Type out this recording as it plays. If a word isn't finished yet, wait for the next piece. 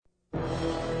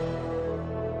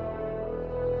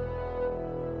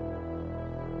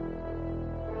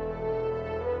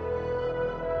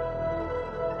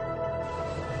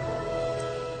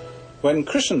When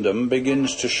Christendom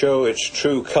begins to show its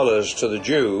true colours to the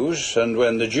Jews, and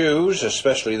when the Jews,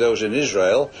 especially those in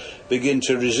Israel, begin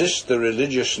to resist the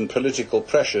religious and political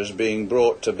pressures being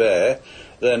brought to bear,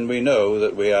 then we know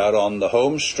that we are on the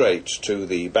home straight to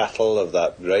the battle of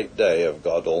that great day of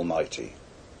God Almighty.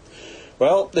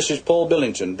 Well, this is Paul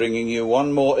Billington bringing you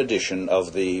one more edition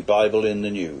of the Bible in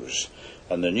the News.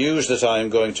 And the news that I am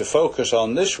going to focus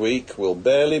on this week will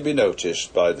barely be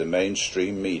noticed by the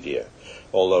mainstream media,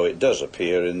 although it does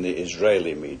appear in the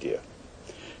Israeli media.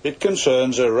 It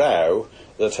concerns a row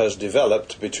that has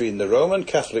developed between the Roman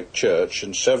Catholic Church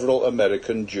and several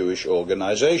American Jewish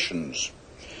organizations.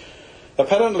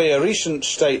 Apparently, a recent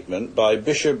statement by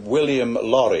Bishop William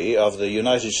Lorry of the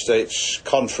United States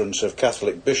Conference of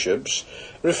Catholic Bishops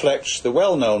reflects the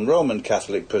well-known Roman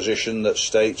Catholic position that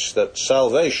states that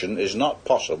salvation is not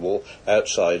possible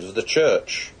outside of the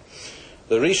Church.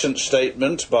 The recent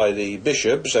statement by the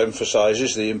bishops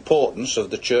emphasizes the importance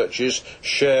of the Church's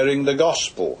sharing the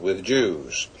gospel with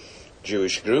Jews.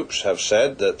 Jewish groups have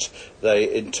said that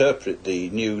they interpret the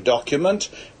new document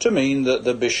to mean that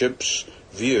the bishops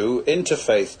view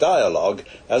interfaith dialogue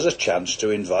as a chance to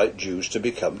invite Jews to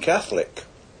become Catholic.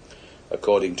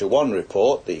 According to one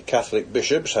report, the Catholic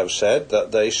bishops have said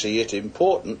that they see it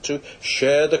important to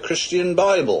share the Christian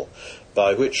Bible,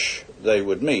 by which they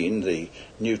would mean the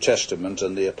New Testament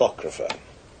and the Apocrypha.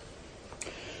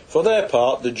 For their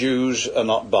part, the Jews are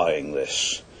not buying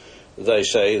this. They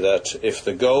say that if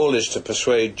the goal is to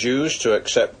persuade Jews to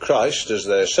accept Christ as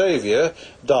their Saviour,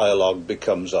 dialogue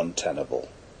becomes untenable.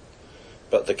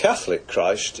 But the Catholic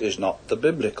Christ is not the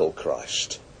biblical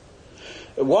Christ.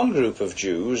 One group of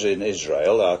Jews in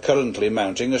Israel are currently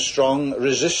mounting a strong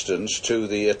resistance to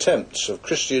the attempts of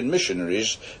Christian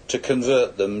missionaries to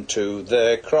convert them to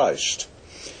their Christ.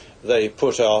 They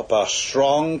put up a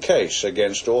strong case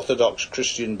against Orthodox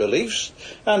Christian beliefs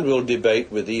and will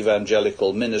debate with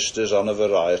evangelical ministers on a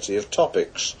variety of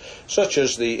topics, such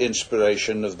as the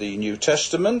inspiration of the New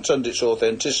Testament and its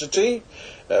authenticity,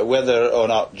 whether or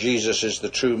not Jesus is the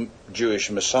true Jewish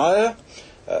Messiah,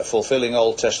 fulfilling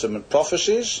Old Testament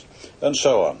prophecies, and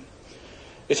so on.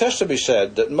 It has to be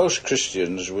said that most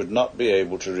Christians would not be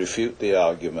able to refute the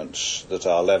arguments that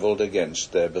are levelled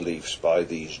against their beliefs by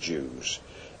these Jews.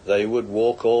 They would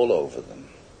walk all over them.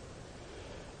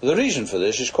 The reason for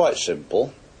this is quite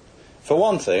simple. For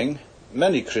one thing,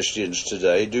 many Christians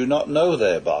today do not know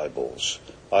their Bibles,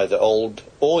 either Old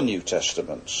or New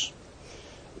Testaments.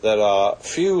 There are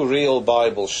few real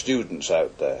Bible students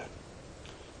out there.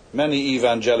 Many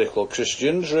evangelical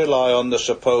Christians rely on the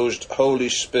supposed Holy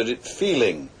Spirit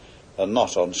feeling and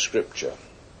not on Scripture.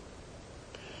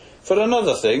 For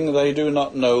another thing, they do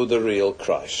not know the real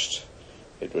Christ.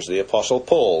 It was the Apostle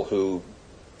Paul who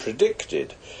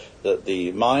predicted that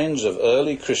the minds of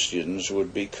early Christians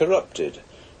would be corrupted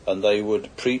and they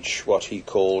would preach what he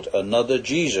called another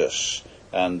Jesus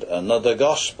and another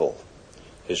gospel.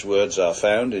 His words are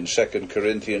found in 2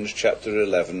 Corinthians chapter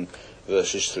 11,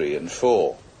 verses 3 and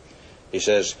 4. He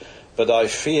says, "But I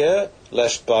fear,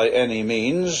 lest by any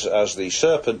means, as the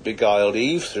serpent beguiled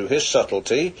Eve through his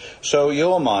subtlety, so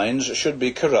your minds should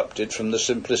be corrupted from the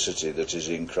simplicity that is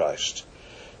in Christ.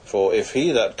 For if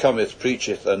he that cometh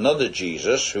preacheth another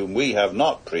Jesus, whom we have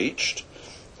not preached,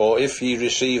 or if ye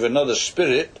receive another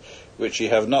Spirit, which ye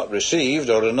have not received,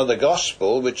 or another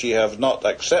gospel, which ye have not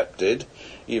accepted,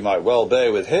 ye might well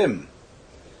bear with him."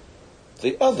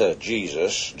 The other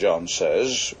Jesus, John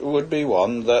says, would be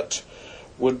one that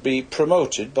would be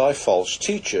promoted by false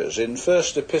teachers. In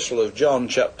First Epistle of John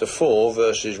chapter 4,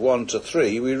 verses 1 to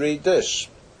 3, we read this: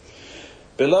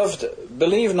 "Beloved,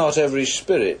 believe not every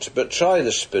spirit, but try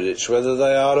the spirits whether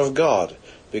they are of God,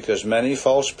 because many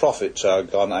false prophets are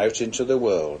gone out into the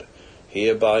world.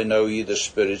 Hereby know ye the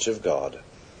Spirit of God.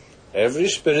 Every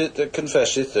spirit that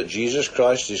confesseth that Jesus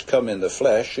Christ is come in the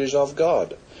flesh is of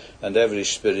God, and every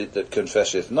spirit that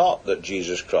confesseth not that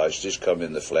Jesus Christ is come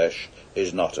in the flesh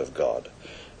is not of God.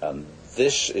 And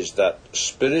this is that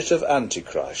spirit of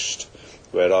Antichrist,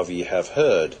 whereof ye have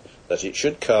heard that it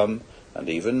should come, and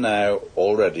even now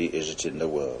already is it in the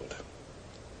world."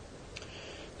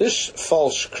 This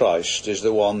false Christ is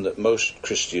the one that most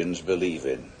Christians believe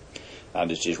in,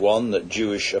 and it is one that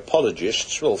Jewish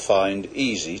apologists will find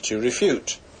easy to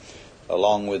refute,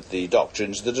 along with the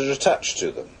doctrines that are attached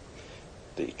to them: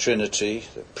 the Trinity,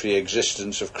 the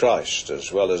pre-existence of Christ,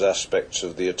 as well as aspects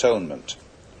of the atonement.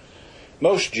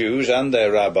 Most Jews and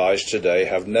their rabbis today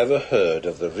have never heard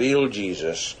of the real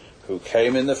Jesus who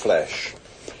came in the flesh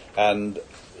and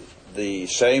the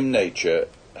same nature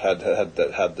had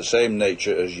the same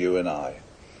nature as you and I.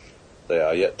 They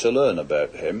are yet to learn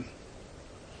about him.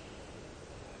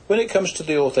 When it comes to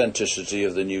the authenticity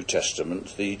of the New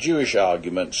Testament, the Jewish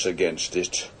arguments against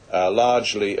it are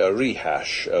largely a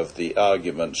rehash of the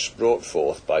arguments brought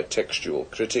forth by textual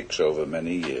critics over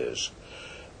many years.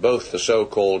 Both the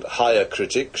so-called higher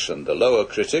critics and the lower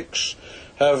critics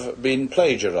have been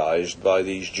plagiarized by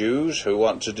these Jews who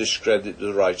want to discredit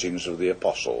the writings of the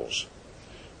apostles.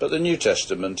 But the New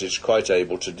Testament is quite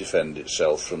able to defend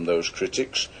itself from those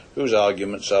critics whose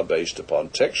arguments are based upon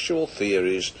textual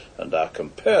theories and are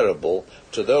comparable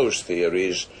to those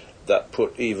theories that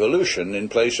put evolution in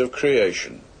place of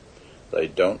creation. They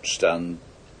don't stand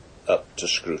up to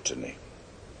scrutiny.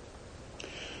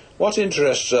 What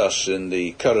interests us in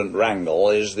the current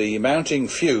wrangle is the mounting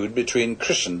feud between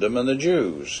Christendom and the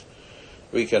Jews.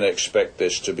 We can expect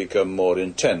this to become more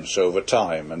intense over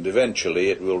time, and eventually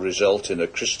it will result in a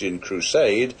Christian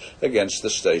crusade against the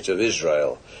state of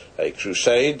Israel, a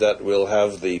crusade that will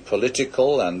have the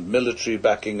political and military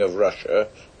backing of Russia,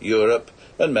 Europe,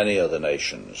 and many other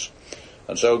nations.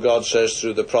 And so God says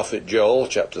through the prophet Joel,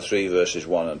 chapter 3, verses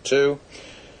 1 and 2,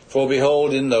 "For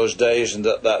behold, in those days and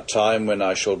at that time, when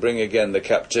I shall bring again the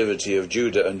captivity of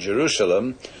Judah and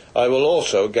Jerusalem, I will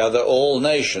also gather all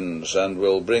nations, and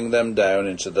will bring them down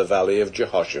into the valley of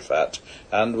Jehoshaphat,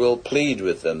 and will plead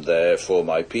with them there for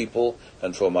my people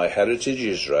and for my heritage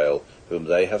Israel, whom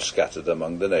they have scattered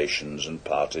among the nations and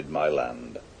parted my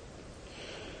land."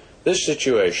 This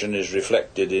situation is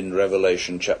reflected in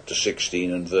Revelation chapter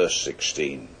 16 and verse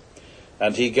 16.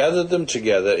 "And he gathered them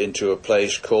together into a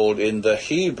place called in the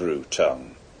Hebrew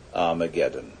tongue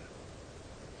Armageddon."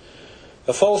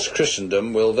 A false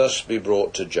Christendom will thus be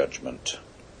brought to judgment.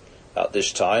 At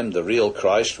this time the real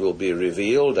Christ will be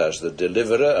revealed as the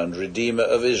deliverer and redeemer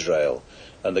of Israel,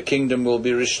 and the kingdom will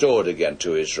be restored again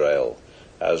to Israel,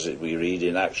 as we read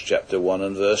in Acts chapter 1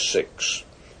 and verse 6.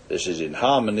 This is in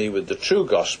harmony with the true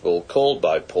gospel called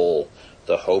by Paul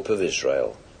the hope of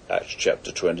Israel, Acts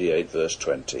chapter 28 verse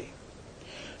 20.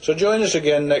 So join us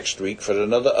again next week for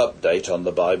another update on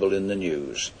the Bible in the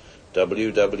News.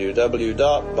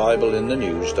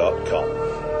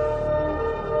 www.bibleinthenews.com